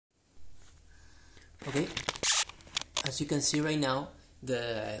Okay, as you can see right now,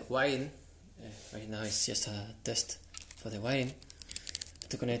 the wiring, right now it's just a test for the wiring,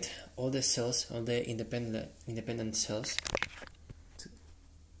 to connect all the cells, all the independent cells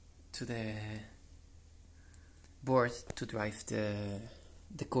to the board to drive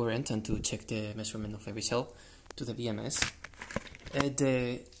the current and to check the measurement of every cell to the BMS.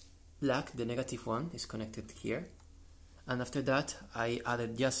 The black, the negative one, is connected here, and after that I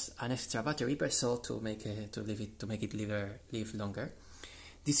added just an extra battery per cell to make it live longer.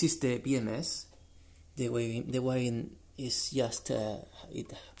 This is the BMS. The wiring is just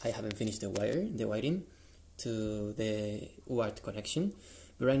I haven't finished the wiring to the UART connection.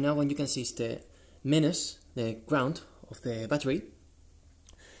 But right now, what you can see is the minus, the ground of the battery,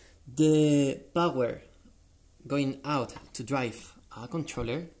 the power going out to drive a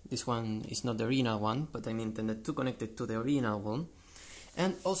controller. This one is not the original one, but I'm intended to connect it to the original one.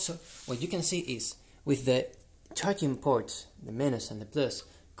 And also, what you can see is with the charging ports, the minus and the plus,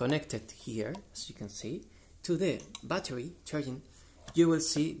 connected here, as you can see, to the battery charging, you will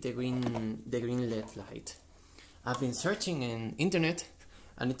see the green LED light. I've been searching in internet,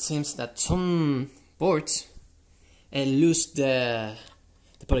 and it seems that some boards lose the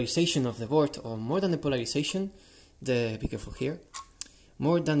polarization of the board, or more than the polarization, be careful here,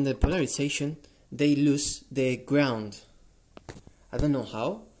 more than the polarization, they lose the ground. I don't know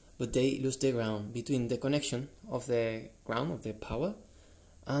how, but they lose the ground between the connection of the ground, of the power,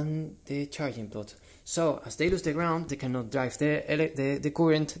 and the charging plot. So as they lose the ground, they cannot drive the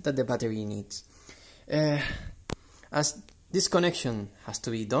current that the battery needs. As this connection has to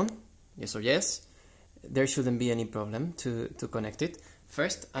be done, yes or yes, there shouldn't be any problem to connect it.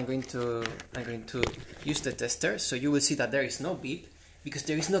 First, I'm going to use the tester, so you will see that there is no beep because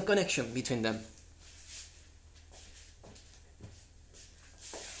there is no connection between them.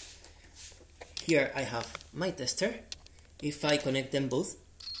 Here I have my tester. If I connect them both,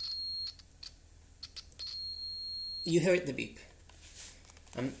 you heard the beep.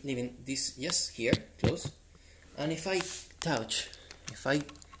 I'm leaving this, yes, here, close. And if I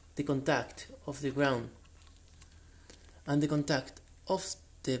the contact of the ground and the contact of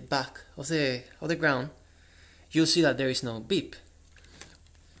the back of the ground, you'll see that there is no beep.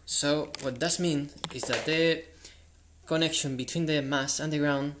 So what that means is that the connection between the mass and the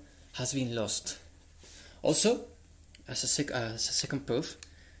ground has been lost. Also, as a second proof,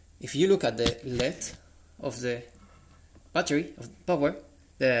 if you look at the LED of the battery, of power,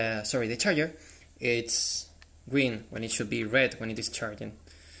 the charger, it's green when it should be red when it is charging.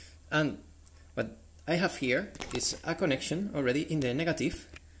 And what I have here is a connection already in the negative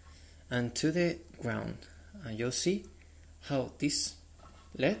and to the ground, and you'll see how this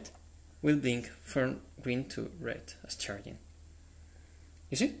LED will blink from green to red as charging.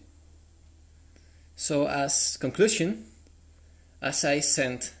 You see? So as conclusion, as I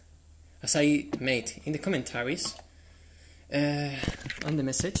made in the commentaries on the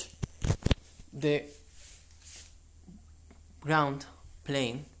message, the ground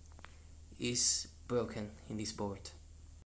plane is broken in this board.